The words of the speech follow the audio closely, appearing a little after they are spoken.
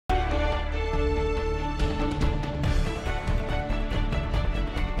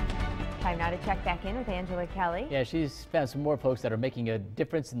check back in with Angela Kelly. Yeah, she's found some more folks that are making a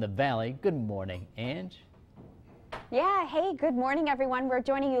difference in the valley. Good morning, Ange. Yeah, hey, good morning, everyone. We're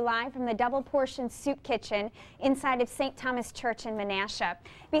joining you live from the double portion soup kitchen inside of St. Thomas Church in Menasha.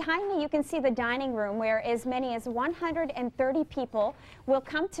 Behind me, you can see the dining room where as many as 130 people will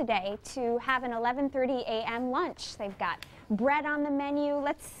come today to have an 11:30 a.m. lunch. They've got bread on the menu.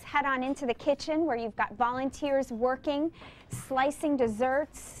 Let's head on into the kitchen where you've got volunteers working, slicing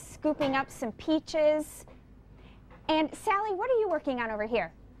desserts, scooping up some peaches. And Sally, what are you working on over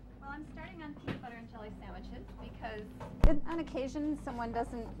here? Well, I'm starting on peanut butter and jelly sandwiches because on occasion someone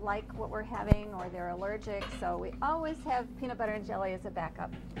doesn't like what we're having or they're allergic, so we always have peanut butter and jelly as a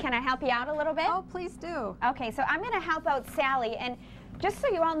backup. Can I help you out a little bit? Oh, please do. Okay, so I'm going to help out Sally, and just so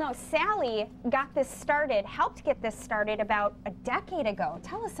you all know, Sally got this started, helped get this started about a decade ago.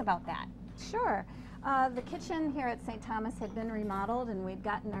 Tell us about that. Sure. The kitchen here at St. Thomas had been remodeled, and we'd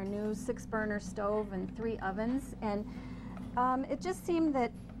gotten our new 6-burner stove and 3 ovens, and it just seemed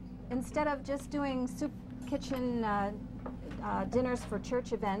that instead of just doing soup kitchen dinners for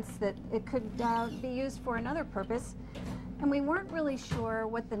church events, that it could be used for another purpose. And we weren't really sure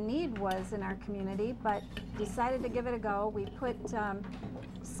what the need was in our community, but decided to give it a go. We put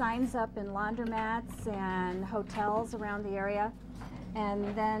signs up in laundromats and hotels around the area, and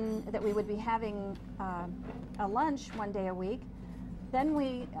then that we would be having a lunch one day a week. Then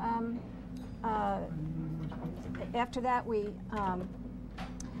we, after that, we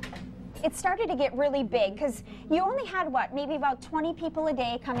it started to get really big because you only had, what, maybe about 20 people a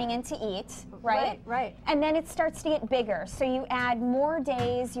day coming in to eat, right? Right. And then it starts to get bigger. So you add more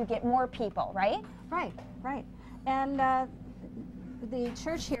days, you get more people, right? Right. And the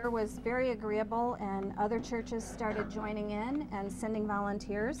church here was very agreeable, and other churches started joining in and sending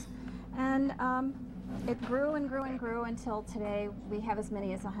volunteers. And it grew and grew and grew until today we have as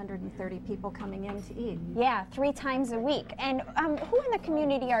many as 130 people coming in to eat. Yeah, 3 times a week. And who in the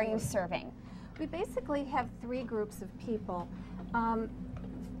community are you serving? We basically have 3 groups of people.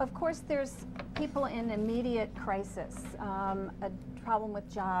 Of course, there's people in immediate crisis, a problem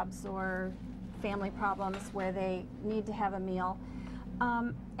with jobs or family problems where they need to have a meal.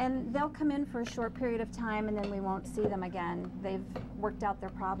 And they'll come in for a short period of time, and then we won't see them again. They've worked out their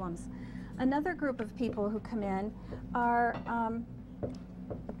problems. Another group of people who come in are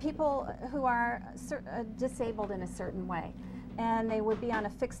people who are disabled in a certain way, and they would be on a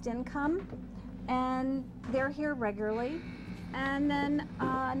fixed income, and they're here regularly. And then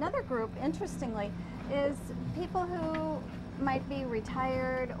another group, interestingly, is people who might be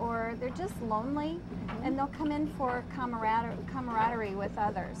retired or they're just lonely, and they'll come in for camaraderie with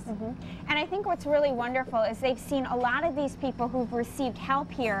others. And I think what's really wonderful is they've seen a lot of these people who've received help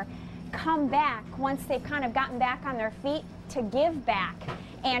here come back once they've kind of gotten back on their feet to give back.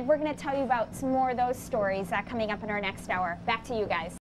 And we're going to tell you about some more of those stories coming up in our next hour. Back to you guys.